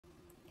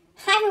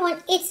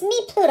everyone, it's me,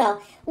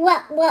 Pluto.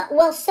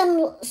 Well, some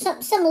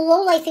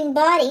low-lifing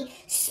body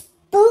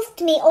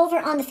spoofed me over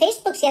on the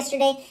Facebooks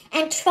yesterday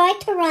and tried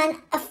to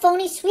run a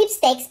phony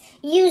sweepstakes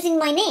using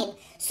my name.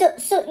 So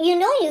you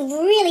know you've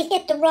really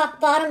hit the rock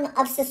bottom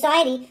of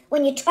society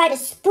when you try to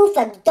spoof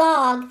a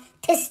dog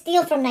to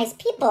steal from nice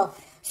people.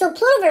 So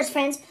Plutoverse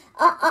friends,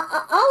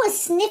 always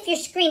sniff your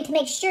screen to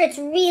make sure it's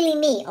really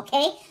me,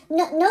 okay?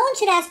 No one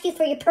should ask you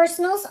for your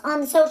personals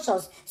on the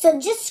socials, so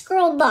just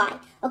scroll by,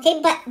 okay?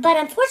 But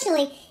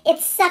unfortunately, it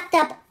sucked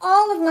up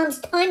all of Mom's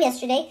time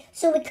yesterday,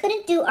 so we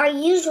couldn't do our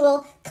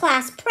usual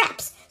class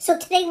preps. So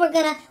today we're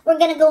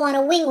gonna go on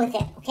a wing with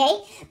it,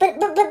 okay? But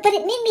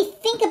it made me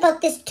think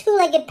about this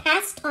two-legged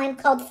pastime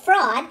called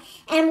fraud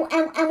and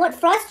what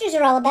fraudsters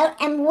are all about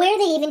and where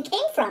they even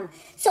came from.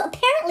 So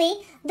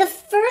apparently the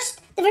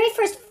very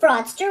first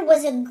fraudster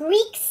was a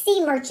Greek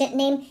sea merchant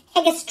named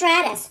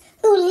Hegestratus,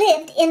 who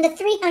lived in the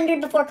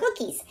 300 before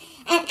cookies.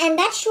 And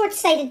that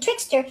short-sighted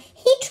trickster,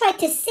 he tried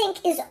to sink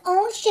his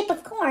own ship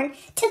of corn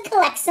to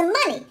collect some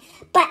money.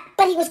 But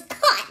he was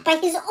caught by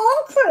his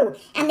own crew,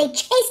 and they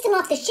chased him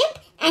off the ship,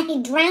 and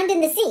he drowned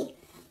in the sea.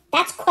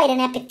 That's quite an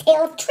epic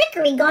tale of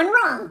trickery gone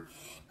wrong.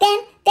 Then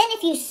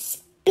if you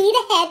speed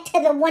ahead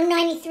to the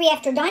 193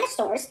 after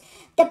dinosaurs,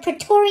 the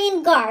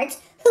Praetorian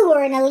Guards, who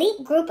were an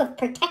elite group of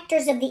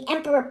protectors of the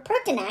Emperor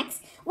Pertinax,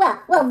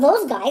 well,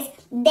 those guys,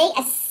 they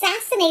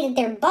assassinated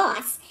their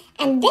boss,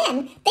 and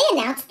then they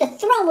announced the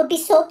throne would be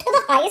sold to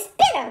the highest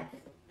bidder.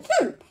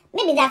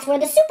 Maybe that's where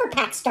the super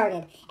PAC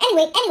started.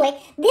 Anyway,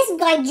 this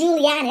guy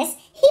Julianus,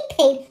 he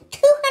paid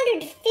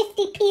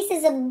 250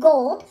 pieces of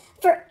gold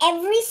for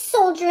every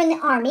soldier in the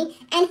army,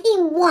 and he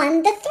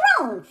won the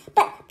throne.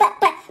 But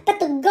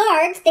the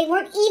guards, they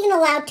weren't even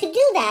allowed to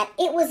do that.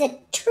 It was a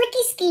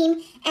tricky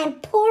scheme,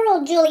 and poor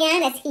old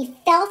Julianus, he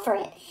fell for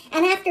it.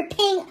 And after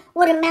paying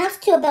what amounts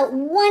to about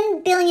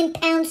 £1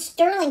 billion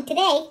sterling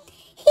today,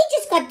 he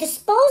just got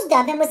disposed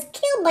of and was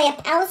killed by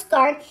a palace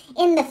guard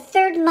in the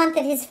 3rd month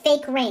of his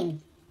fake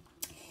reign.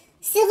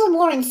 Civil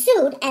war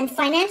ensued, and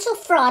financial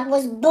fraud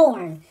was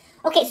born.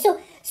 Okay, so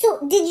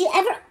did you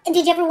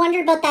ever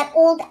wonder about that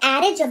old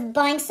adage of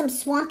buying some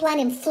swampland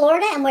in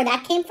Florida and where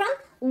that came from?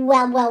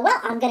 Well,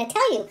 I'm going to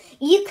tell you.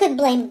 You could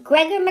blame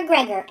Gregor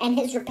MacGregor and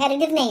his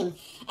repetitive name.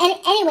 And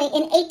anyway,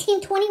 in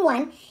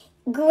 1821,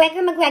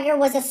 Gregor MacGregor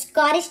was a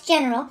Scottish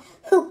general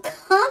who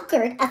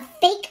conquered a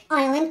fake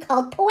island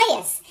called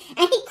Poeas,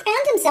 and he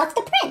crowned himself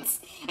the prince.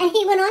 And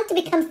he went on to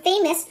become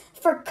famous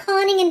for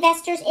conning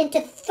investors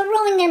into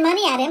throwing their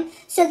money at him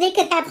so they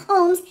could have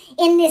homes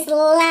in this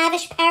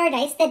lavish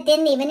paradise that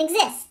didn't even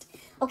exist.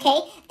 Okay,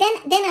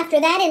 then after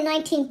that in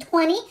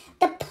 1920,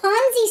 the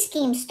Ponzi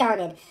scheme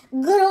started.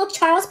 Good old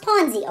Charles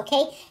Ponzi,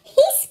 okay?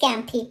 He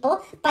scammed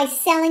people by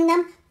selling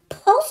them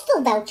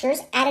postal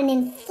vouchers at an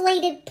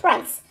inflated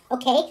price.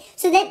 Okay,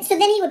 so then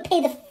he would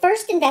pay the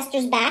first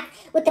investors back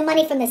with the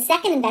money from the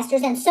second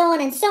investors, and so on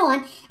and so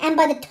on. And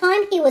by the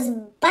time he was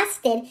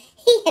busted,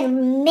 he had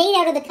made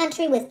out of the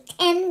country with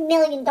 $10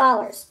 million.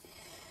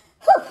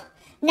 Whew.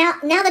 Now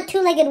the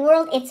two-legged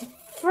world, it's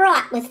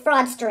fraught with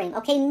fraudstering.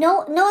 Okay,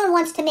 no one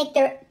wants to make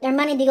their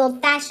money the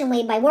old-fashioned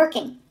way by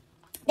working.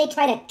 They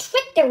try to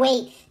trick their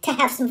way to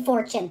have some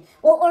fortune,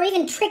 or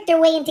even trick their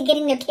way into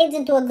getting their kids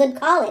into a good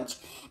college.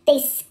 They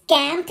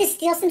scam to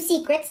steal some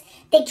secrets.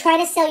 They try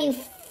to sell you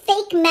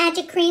fake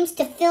magic creams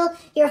to fill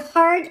your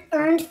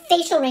hard-earned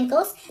facial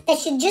wrinkles that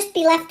should just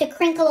be left to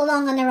crinkle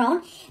along on their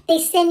own. They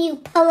send you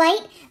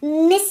polite,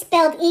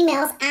 misspelled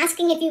emails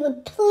asking if you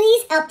would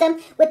please help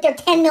them with their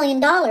 $10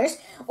 million,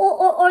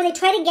 or they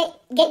try to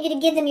get you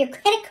to give them your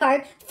credit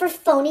card for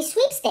phony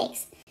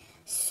sweepstakes.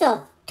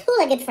 So,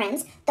 two-legged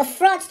friends, the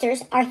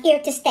fraudsters are here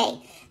to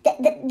stay.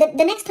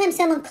 The next time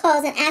someone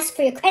calls and asks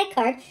for your credit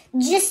card,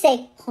 just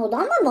say, "Hold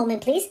on one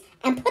moment, please,"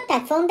 and put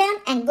that phone down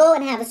and go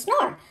and have a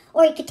snore.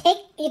 Or you could take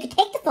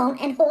the phone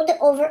and hold it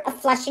over a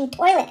flushing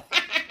toilet.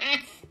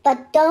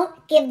 But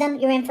don't give them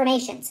your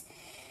informations.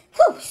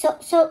 Whew, so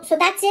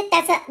that's it.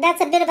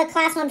 That's a bit of a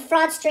class on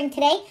fraudstering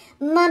today.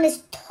 Mom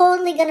is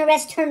totally going to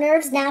rest her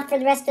nerves now for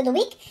the rest of the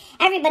week.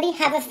 Everybody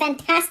have a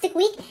fantastic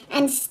week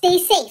and stay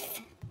safe.